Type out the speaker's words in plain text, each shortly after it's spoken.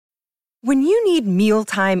When you need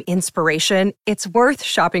mealtime inspiration, it's worth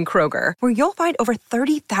shopping Kroger, where you'll find over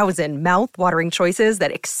 30,000 mouth-watering choices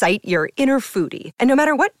that excite your inner foodie. And no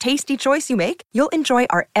matter what tasty choice you make, you'll enjoy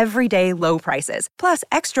our everyday low prices, plus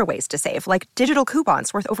extra ways to save, like digital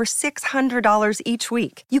coupons worth over $600 each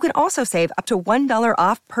week. You can also save up to $1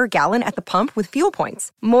 off per gallon at the pump with fuel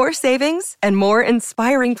points. More savings and more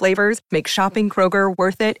inspiring flavors make shopping Kroger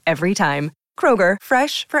worth it every time. Kroger,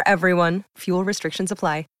 fresh for everyone. Fuel restrictions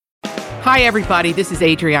apply. Hi, everybody. This is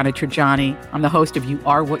Adriana Trajani. I'm the host of You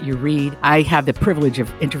Are What You Read. I have the privilege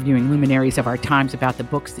of interviewing luminaries of our times about the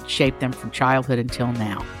books that shaped them from childhood until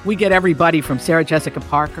now. We get everybody from Sarah Jessica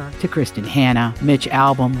Parker to Kristen Hanna, Mitch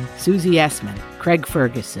Albom, Susie Essman, Craig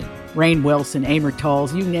Ferguson, Rainn Wilson, Amor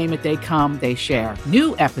Tolls, you name it, they come, they share.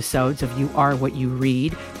 New episodes of You Are What You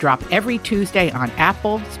Read drop every Tuesday on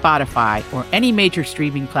Apple, Spotify, or any major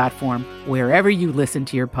streaming platform wherever you listen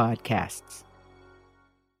to your podcasts.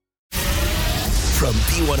 From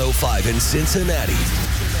B105 in Cincinnati,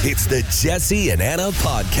 it's the Jesse and Anna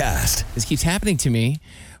podcast. This keeps happening to me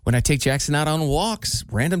when I take Jackson out on walks.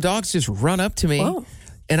 Random dogs just run up to me. Whoa.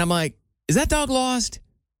 And I'm like, is that dog lost?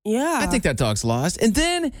 Yeah. I think that dog's lost. And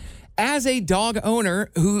then as a dog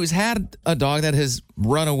owner who's had a dog that has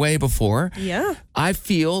run away before, I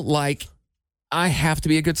feel like I have to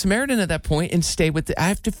be a good Samaritan at that point and stay with I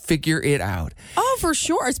have to figure it out. Oh, for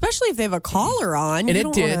sure. Especially if they have a collar on. And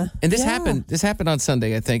it did. And this happened. This happened on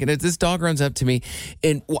Sunday, I think. And this dog runs up to me.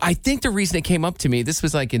 And I think the reason it came up to me, this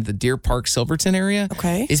was like in the Deer Park, Silverton area,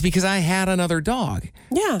 is because I had another dog.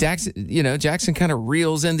 Yeah. Jackson kind of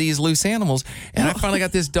reels in these loose animals. And I finally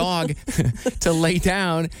got this dog to lay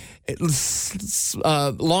down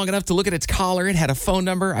long enough to look at its collar. It had a phone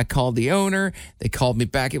number. I called the owner. They called me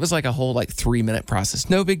back. It was like a whole 3-minute process.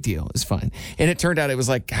 No big deal. It was fine. And it turned out it was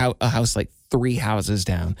like a house 3 houses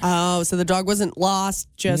down. Oh, so the dog wasn't lost.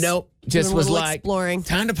 Just was like exploring.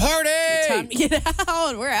 Time to party. Time to get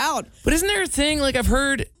out. We're out. But isn't there a thing I've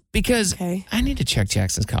heard? Because I need to check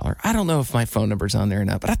Jackson's collar. I don't know if my phone number's on there or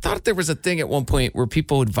not. But I thought there was a thing at one point where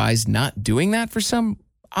people advised not doing that for some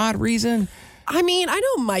odd reason. I mean, I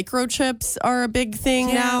know microchips are a big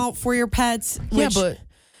thing now for your pets.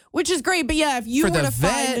 Which is great. But if you were to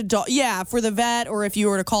find a dog, for the vet, or if you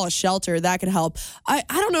were to call a shelter, that could help. I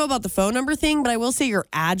don't know about the phone number thing, but I will say your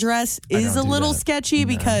address is a little sketchy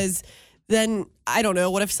because then, I don't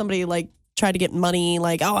know, what if somebody tried to get money,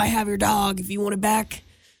 I have your dog, if you want it back,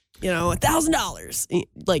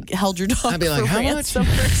 $1,000, held your dog I'd be like, how much? Or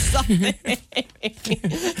something.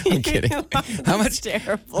 I'm kidding. How much?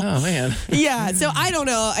 Terrible. Oh, man. Yeah, so I don't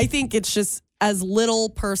know. I think it's just as little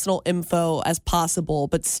personal info as possible,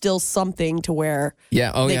 but still something to where they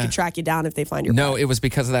can track you down if they find your No, pet. it was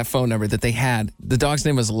because of that phone number that they had. The dog's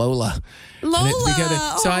name was Lola.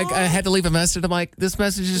 Lola! So I had to leave a message. I'm like, this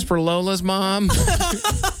message is for Lola's mom.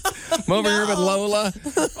 I'm over here with Lola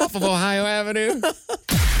off of Ohio Avenue.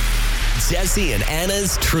 Jesse and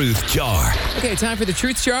Anna's Truth Jar. Okay, time for the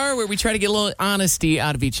Truth Jar, where we try to get a little honesty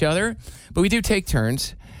out of each other. But we do take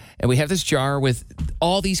turns. And we have this jar with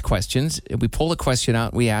all these questions. We pull a question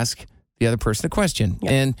out. We ask the other person a question.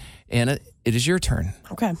 Yep. And Anna, it is your turn.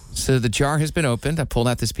 Okay. So the jar has been opened. I pulled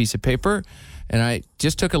out this piece of paper, and I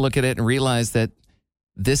just took a look at it and realized that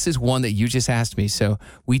this is one that you just asked me. So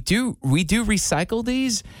we do recycle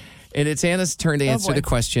these, and it's Anna's turn to answer the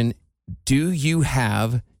question. Do you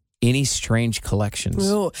have any strange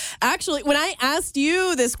collections? Ooh. Actually, when I asked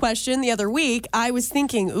you this question the other week, I was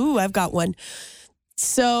thinking, I've got one.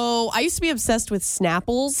 So I used to be obsessed with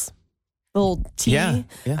Snapples, little tea. Yeah.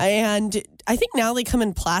 And I think now they come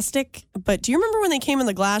in plastic. But do you remember when they came in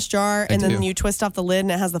the glass jar and then you twist off the lid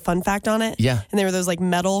and it has the fun fact on it? Yeah. And they were those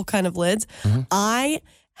metal kind of lids. Mm-hmm. I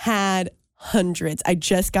had hundreds. I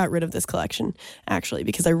just got rid of this collection, actually,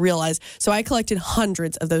 because I realized. So I collected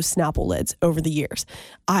hundreds of those Snapple lids over the years.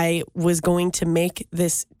 I was going to make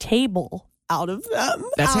this table out of them.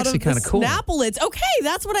 That's actually kind of cool. Snapple lids. Okay,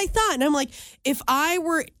 that's what I thought. And I'm like, if I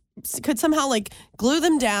could somehow glue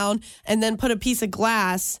them down and then put a piece of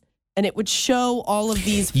glass and it would show all of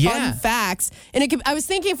these fun facts. And I was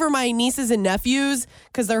thinking for my nieces and nephews,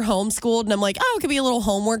 because they're homeschooled, and I'm like, it could be a little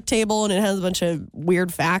homework table and it has a bunch of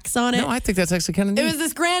weird facts on it. No, I think that's actually kind of neat. It was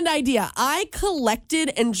this grand idea. I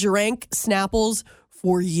collected and drank Snapples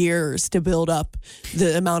for years to build up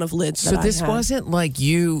the amount of lids that I had. So this wasn't like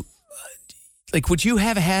you... would you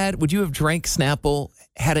have drank Snapple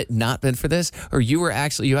had it not been for this? Or you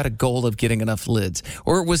had a goal of getting enough lids?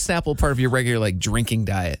 Or was Snapple part of your regular, drinking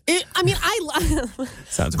diet? I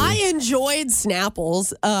Sounds weird. I enjoyed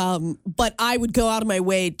Snapples, but I would go out of my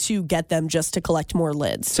way to get them just to collect more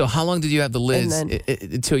lids. So how long did you have the lids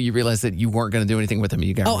until you realized that you weren't going to do anything with them?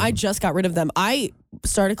 I just got rid of them. I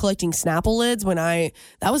started collecting Snapple lids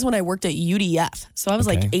that was when I worked at UDF. So I was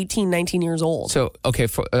like 18, 19 years old. So,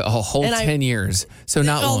 for a whole 10 years. So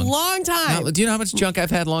not long. A long time. Do you know how much junk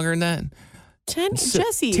I've had longer than that?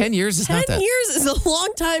 Jesse. 10 years is not that. 10 years is a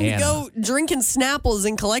long time to go drinking Snapples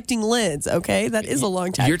and collecting lids, okay? That is a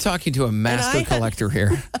long time. You're talking to a master collector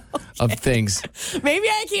here of things. Maybe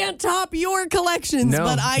I can't top your collections,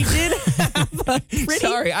 but I did have a pretty...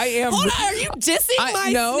 Sorry, I am... Hold on, are you dissing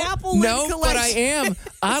my Snapple lid collection? No, but I am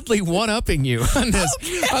oddly one-upping you on this.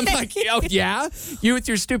 Okay. I'm like, oh, yeah? You with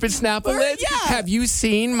your stupid Snapple lids? Yeah. Have you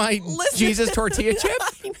seen my Jesus tortilla chip?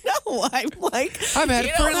 I know. I'm like... I've had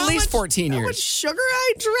it for at least 14 years. How much sugar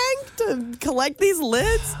I drank to collect these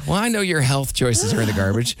lids? Well, I know your health choices are in the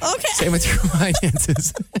garbage. Okay. Same with your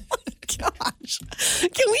finances. Gosh,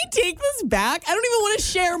 can we take this back? I don't even want to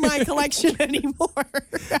share my collection anymore.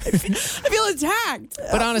 I feel attacked.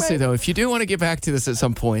 But honestly, though, if you do want to get back to this at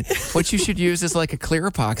some point, what you should use is like a clear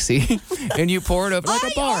epoxy, and you pour it over like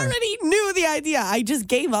a bar. I already knew the idea. I just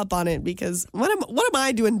gave up on it because what am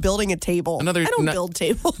I doing building a table? I don't build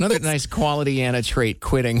tables. Another nice quality Anna trait,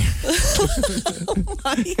 quitting. Oh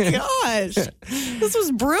my gosh, this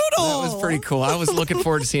was brutal. That was pretty cool. I was looking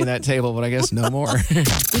forward to seeing that table, but I guess no more.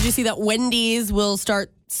 Did you see that Wendy's will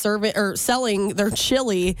start serving or selling their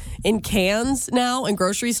chili in cans now in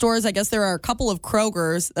grocery stores? I guess there are a couple of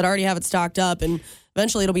Krogers that already have it stocked up, and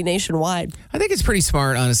eventually it'll be nationwide. I think it's pretty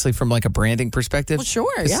smart, honestly, from like a branding perspective. Well,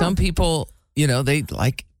 sure, yeah. Some people, they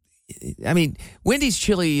like, Wendy's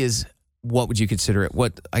chili is, what would you consider it?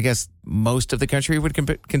 What I guess most of the country would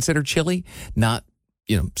consider chili, not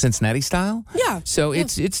Cincinnati style. Yeah. So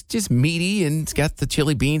it's just meaty, and it's got the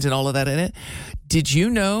chili beans and all of that in it. Did you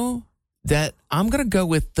know that I'm going to go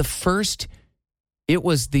with it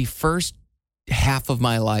was the first half of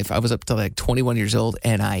my life. I was up to like 21 years old,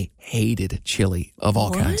 and I hated chili of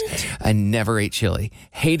all kinds. I never ate chili.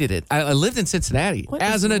 Hated it. I lived in Cincinnati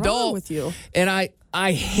as an adult. With you? And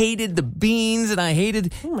I hated the beans, and I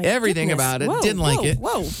hated everything about it. Didn't like it.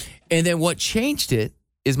 Whoa. And then what changed it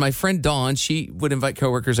is my friend Dawn. She would invite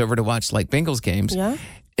coworkers over to watch like Bengals games. Yeah.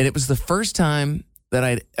 And it was the first time that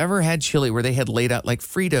I'd ever had chili where they had laid out like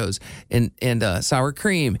Fritos and sour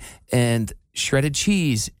cream and shredded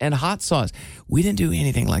cheese and hot sauce. We didn't do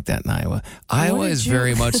anything like that in Iowa. Iowa is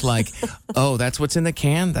very much like, oh, that's what's in the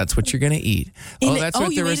can. That's what you're going to eat. You made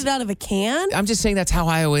it out of a can? I'm just saying that's how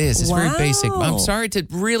Iowa is. It's very basic. I'm sorry to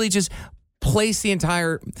really just place the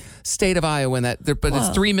entire state of Iowa in that, but it's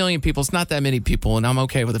 3 million people. It's not that many people, and I'm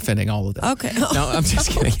okay with offending all of them. Okay. No, I'm just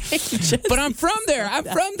kidding. But I'm from there.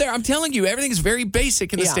 I'm telling you, everything is very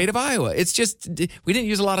basic in the state of Iowa. It's just, we didn't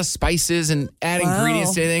use a lot of spices and add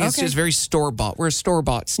ingredients to anything. It's just very store-bought. We're a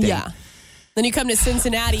store-bought state. Yeah. Then you come to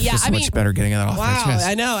Cincinnati. Yeah, it's much better getting that off my chest.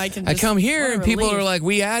 I know. I come here, and people are like,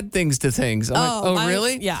 we add things to things. I'm like, oh,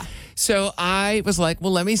 really? Yeah. So I was like,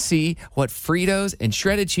 well, let me see what Fritos and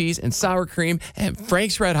shredded cheese and sour cream and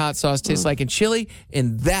Frank's Red Hot Sauce tastes like in chili.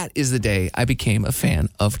 And that is the day I became a fan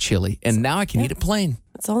of chili. And now I can eat it plain.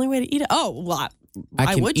 That's the only way to eat it. Oh, well,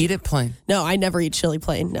 I can eat it plain. No, I never eat chili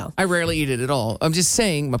plain. No. I rarely eat it at all. I'm just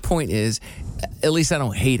saying, my point is, at least I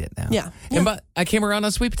don't hate it now. Yeah. But I came around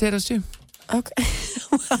on sweet potatoes too. Okay.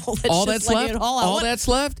 Well, all that's left? All that's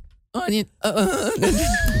left? Onion.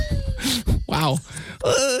 Wow.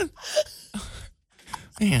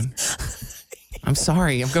 Man, I'm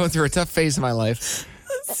sorry. I'm going through a tough phase of my life.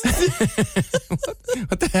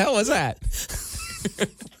 What the hell was that?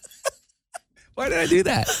 Why did I do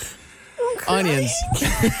that? Onions.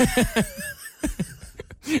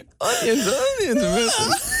 Onions.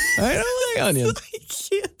 I don't like onions. I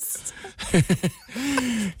can't stop.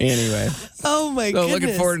 Anyway. Oh my goodness.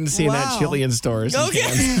 Looking forward to seeing that chili in stores.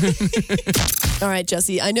 Okay. All right,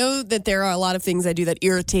 Jesse. I know that there are a lot of things I do that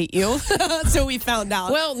irritate you. So we found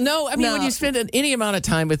out. Well, no. I mean, when you spend any amount of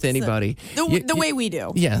time with anybody. The way we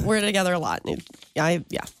do. Yeah. We're together a lot. Yeah.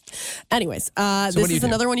 Anyways, this is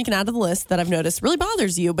another one you can add to the list that I've noticed really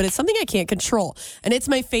bothers you, but it's something I can't control, and it's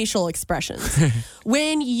my facial expressions.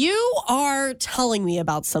 When you are telling me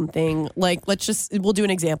about something, like we'll do an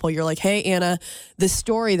example. You're like, hey, Anna, the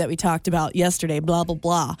story that we talked about yesterday, blah, blah,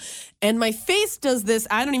 blah. And my face does this.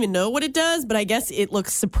 I don't even know what it does, but I guess it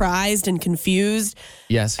looks surprised and confused.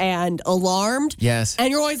 Yes. And alarmed. Yes. And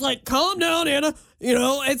you're always like, calm down, Anna.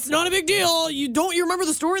 It's not a big deal. You remember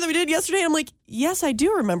the story that we did yesterday? And I'm like, yes, I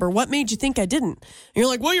do remember. What made you think I didn't? And you're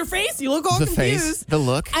like, well, your face, you look all confused. The face, the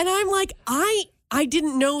look. And I'm like, I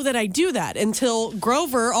didn't know that I do that until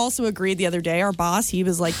Grover also agreed the other day, our boss. He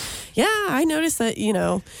was like, yeah, I noticed that, you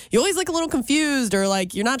always look a little confused or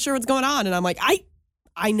like you're not sure what's going on. And I'm like,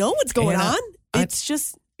 I know what's going on. It's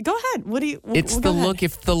just, go ahead. What do you? It's the look.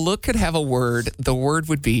 If the look could have a word, the word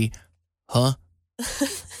would be, huh?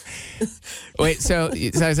 Wait, so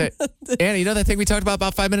I said, Anna, you know that thing we talked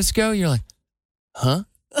about 5 minutes ago? You're like, huh?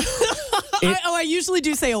 I usually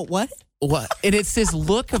do say, what? What? And it's this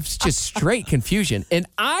look of just straight confusion. And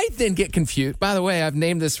I then get confused. By the way, I've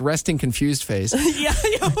named this resting confused face. Yeah.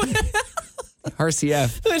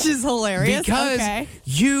 RCF. Which is hilarious. Because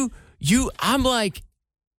I'm like,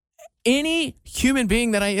 any human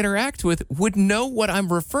being that I interact with would know what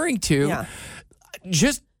I'm referring to. Yeah.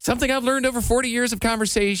 Just something I've learned over 40 years of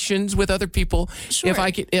conversations with other people. Sure. If I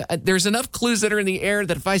could, there's enough clues that are in the air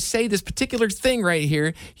that if I say this particular thing right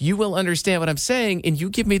here, you will understand what I'm saying. And you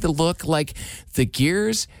give me the look like the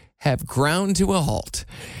gears have ground to a halt.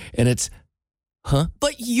 And it's, huh?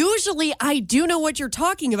 But usually I do know what you're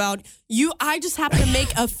talking about. I just have to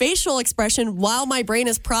make a facial expression while my brain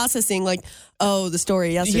is processing like, oh, the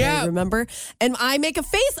story yesterday, remember? And I make a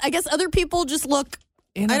face. I guess other people just look.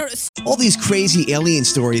 All these crazy alien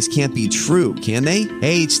stories can't be true, can they?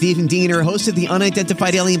 Hey, it's Stephen Diener, host of the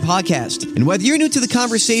Unidentified Alien Podcast. And whether you're new to the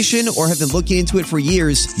conversation or have been looking into it for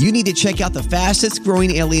years, you need to check out the fastest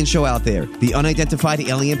growing alien show out there, the Unidentified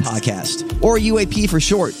Alien Podcast, or UAP for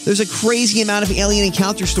short. There's a crazy amount of alien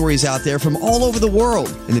encounter stories out there from all over the world.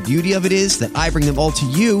 And the beauty of it is that I bring them all to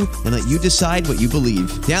you and let you decide what you believe.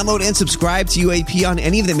 Download and subscribe to UAP on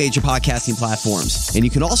any of the major podcasting platforms. And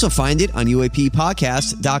you can also find it on UAPpodcast.com.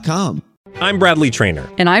 I'm Bradley Trainer.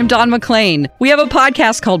 And I'm Don McClain. We have a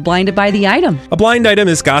podcast called Blinded by the Item. A blind item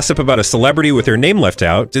is gossip about a celebrity with their name left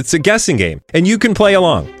out. It's a guessing game, and you can play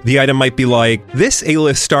along. The item might be like, this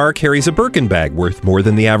A-list star carries a Birkin bag worth more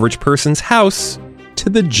than the average person's house to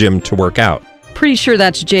the gym to work out. Pretty sure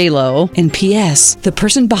that's J-Lo. And P.S. the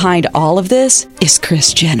person behind all of this is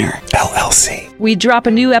Kris Jenner, LLC. We drop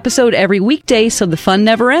a new episode every weekday so the fun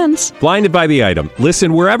never ends. Blinded by the Item.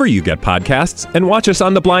 Listen wherever you get podcasts and watch us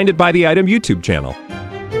on the Blinded by the Item YouTube channel.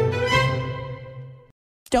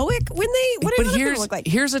 Stoic when what do they look like?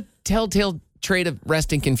 Here's a telltale trait of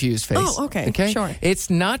resting confused face. Oh, okay. Sure. It's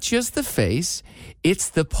not just the face, it's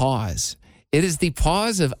the pause. It is the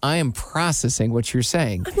pause of I am processing what you're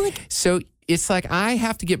saying. I'm like, so it's like I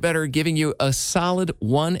have to get better at giving you a solid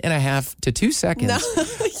 1.5 to 2 seconds. No,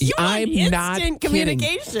 I'm not instant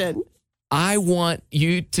communication. I want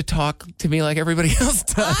you to talk to me like everybody else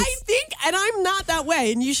does. I think, and I'm not that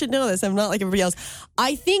way, and you should know this, I'm not like everybody else.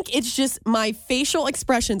 I think it's just my facial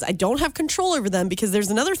expressions. I don't have control over them because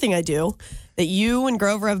there's another thing I do that you and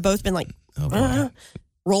Grover have both been like,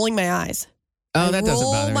 rolling my eyes. Oh, that doesn't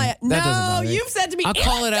bother me. No, you've said to me, I'll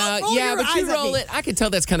call it out. Yeah, but you roll it. I can tell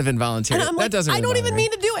that's kind of involuntary. That doesn't. I don't even mean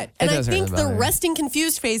to do it. And I think the resting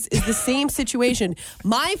confused face is the same situation.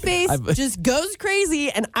 My face just goes crazy,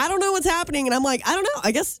 and I don't know what's happening. And I'm like, I don't know.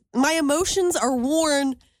 I guess my emotions are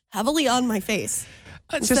worn heavily on my face.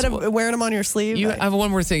 Instead of wearing them on your sleeve. I have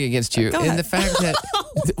one more thing against you. And the fact that,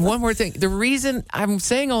 one more thing. The reason I'm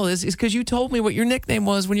saying all this is because you told me what your nickname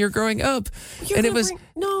was when you were growing up. It was.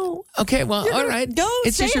 No. Okay, well, all right.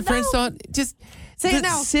 It's just your friends thought. Just say it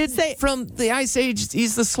now. Sid from the Ice Age,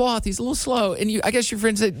 he's the sloth. He's a little slow. And I guess your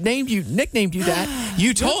friends nicknamed you that.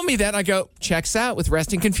 You told me that. I go, checks out with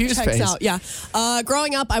resting confused face. Checks out, yeah.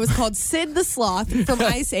 Growing up, I was called Sid the Sloth from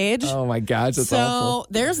Ice Age. Oh, my gosh, that's awful. So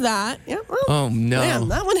there's that. Yeah. Well, oh, no. Man,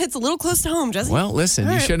 that one hits a little close to home, Jesse. Well, listen,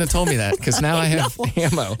 you shouldn't have told me that because now I have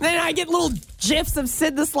ammo. Then I get little gifs of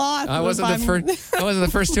Sid the Sloth. I wasn't the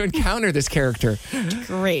first to encounter this character.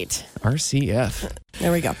 Great. RCF.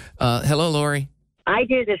 There we go. Hello, Lori. I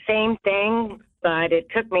do the same thing, but it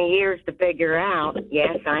took me years to figure out.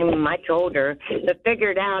 Yes, I'm much older. To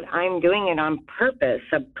figure it out, I'm doing it on purpose,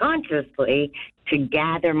 subconsciously, to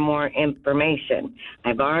gather more information.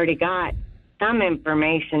 I've already got some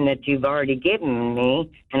information that you've already given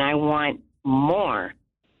me, and I want more,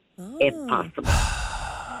 if possible.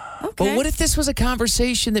 Okay. But what if this was a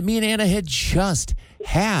conversation that me and Anna had just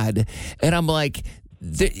had, and I'm like,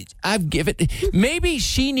 I've given. Maybe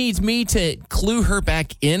she needs me to clue her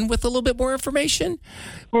back in with a little bit more information.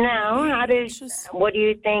 No, what do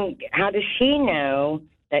you think? How does she know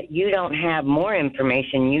that you don't have more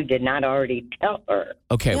information you did not already tell her?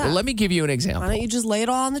 Okay, well, let me give you an example. Why don't you just lay it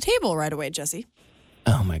all on the table right away, Jesse?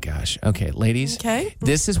 Oh my gosh. Okay, ladies. Okay.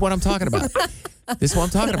 This is what I'm talking about. This is what I'm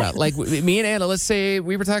talking about. Like me and Anna, let's say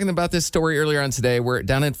we were talking about this story earlier on today. Where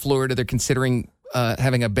down in Florida, they're considering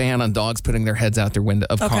having a ban on dogs putting their heads out their window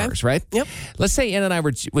of cars, right? Yep. Let's say Anna and I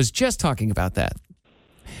was just talking about that.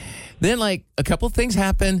 Then, like, a couple things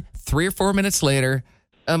happen. 3 or 4 minutes later,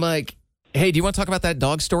 I'm like, hey, do you want to talk about that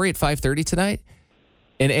dog story at 5:30 tonight?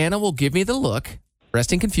 And Anna will give me the look,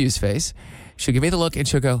 resting confused face. She'll give me the look, and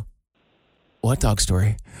she'll go, what dog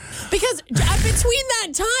story? Because between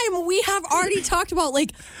that time, we have already talked about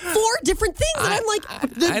like 4 different things. And I'm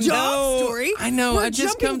like, the dog story? I know. We're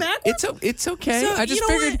jumping backwards? It's okay. So,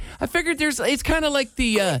 I figured it's kind of like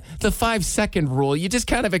the 5-second rule. You just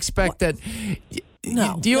kind of expect that.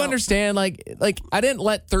 Do you understand? Like I didn't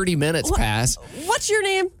let 30 minutes pass. What's your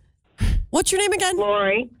name? What's your name again?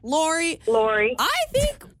 Lori. I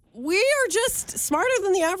think we are just smarter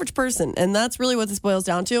than the average person, and that's really what this boils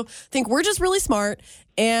down to. I think we're just really smart,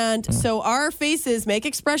 and so our faces make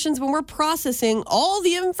expressions when we're processing all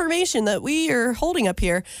the information that we are holding up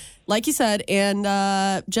here, like you said, and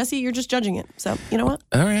Jesse, you're just judging it. So, you know what?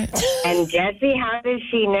 All right. And Jesse, how does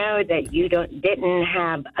she know that you didn't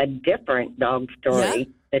have a different dog story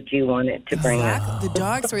that you wanted to bring up? The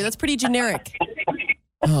dog story, that's pretty generic.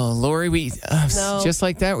 Oh, Lori, just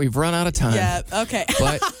like that, we've run out of time. Yeah, okay.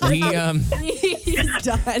 But He's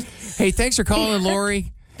done. Hey, thanks for calling,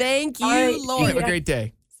 Lori. Thank you, Lori. Have a great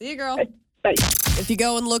day. See you, girl. Bye. If you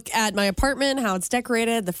go and look at my apartment, how it's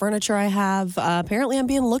decorated, the furniture I have, apparently I'm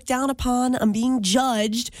being looked down upon. I'm being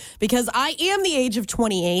judged because I am the age of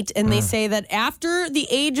 28, and they say that after the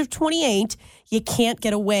age of 28, you can't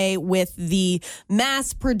get away with the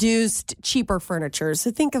mass-produced, cheaper furniture. So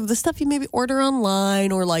think of the stuff you maybe order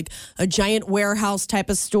online or like a giant warehouse type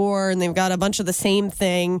of store, and they've got a bunch of the same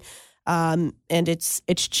thing. And it's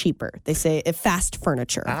cheaper. They say fast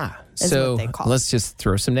furniture. Is what they call let's just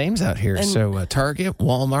throw some names out here. So Target,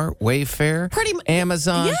 Walmart, Wayfair,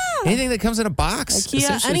 Amazon, anything that comes in a box.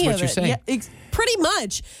 IKEA, any of it. Yeah, pretty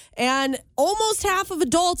much. And almost half of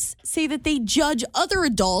adults say that they judge other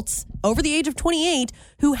adults over the age of 28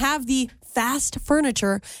 who have the fast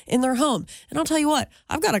furniture in their home. And I'll tell you what,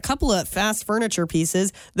 I've got a couple of fast furniture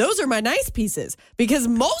pieces. Those are my nice pieces because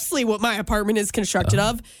mostly what my apartment is constructed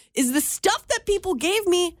of is the stuff that people gave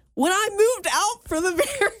me when I moved out for the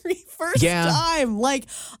very first time. Like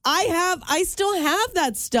I still have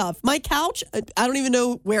that stuff. My couch, I don't even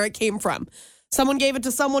know where it came from. Someone gave it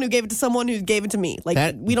to someone who gave it to someone who gave it to me.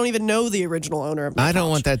 Like we don't even know the original owner of my couch. I don't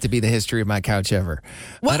want that to be the history of my couch ever.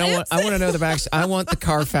 I want to know the back. I want the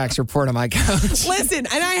Carfax report on my couch. Listen,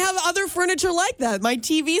 and I have other furniture like that. My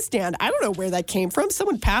TV stand. I don't know where that came from.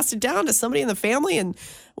 Someone passed it down to somebody in the family, and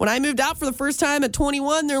when I moved out for the first time at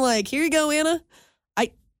 21, they're like, "Here you go, Anna."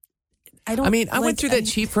 I don't. I mean, I went through that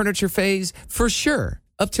cheap furniture phase for sure.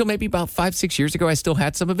 Up till maybe about 5-6 years ago, I still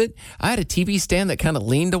had some of it. I had a TV stand that kind of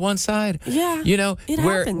leaned to one side. Yeah,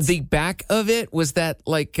 where happens. The back of it was that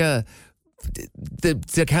like the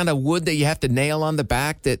kind of wood that you have to nail on the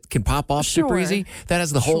back that can pop off super easy. That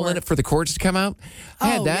has the hole in it for the cords to come out. I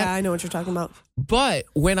had that. Yeah, I know what you're talking about. But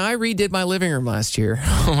when I redid my living room last year,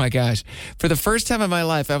 oh my gosh, for the first time in my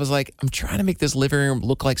life, I was like, I'm trying to make this living room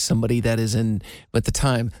look like somebody that is in, at the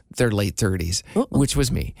time, their late 30s, which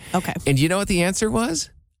was me. Okay. And you know what the answer was?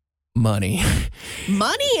 Money.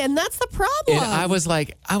 Money, and that's the problem. And I was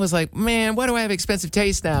like, man, why do I have expensive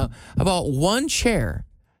taste now? I bought one chair.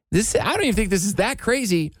 I don't even think this is that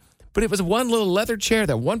crazy, but it was one little leather chair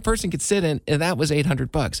that one person could sit in, and that was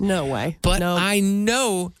 $800. No way. But I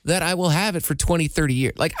know that I will have it for 20, 30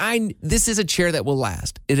 years. Like this is a chair that will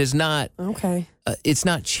last. It is not. Okay. It's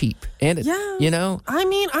not cheap. And I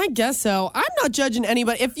mean, I guess so. I'm not judging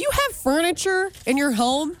anybody. If you have furniture in your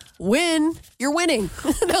home, you're winning.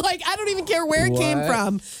 Like, I don't even care where it came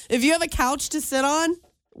from. If you have a couch to sit on,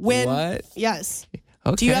 win. What? Yes.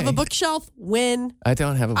 Okay. Do you have a bookshelf? Win. I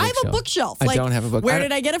don't have a bookshelf. I have a bookshelf. I don't have a book. Where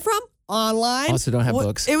did I get it from? Online. Also don't have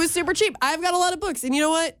books. It was super cheap. I've got a lot of books. And you know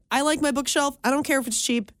what? I like my bookshelf. I don't care if it's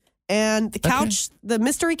cheap. And the couch, the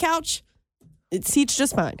mystery couch, it seats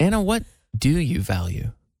just fine. Anna, what do you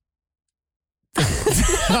value?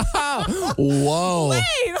 Whoa. Wait,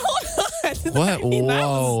 hold on. What?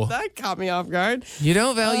 Whoa. That caught me off guard. You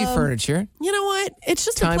don't value furniture. You know what? It's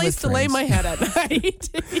just a place to lay my head at night.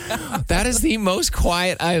 That is the most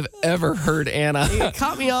quiet I've ever heard, Anna. It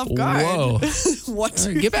caught me off guard. Whoa. What?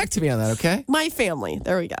 Right, get back to me on that, okay? My family.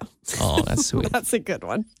 There we go. Oh, that's sweet. That's a good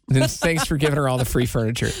one. Thanks for giving her all the free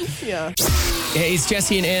furniture. Yeah. Hey, it's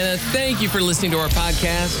Jesse and Anna. Thank you for listening to our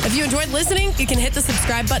podcast. If you enjoyed listening, you can hit the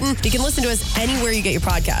subscribe button. You can listen to us anywhere you get your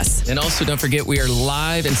podcasts. And also, don't forget, we are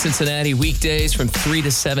live in Cincinnati weekdays from 3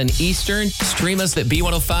 to 7 Eastern. Stream us at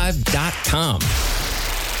B105.com.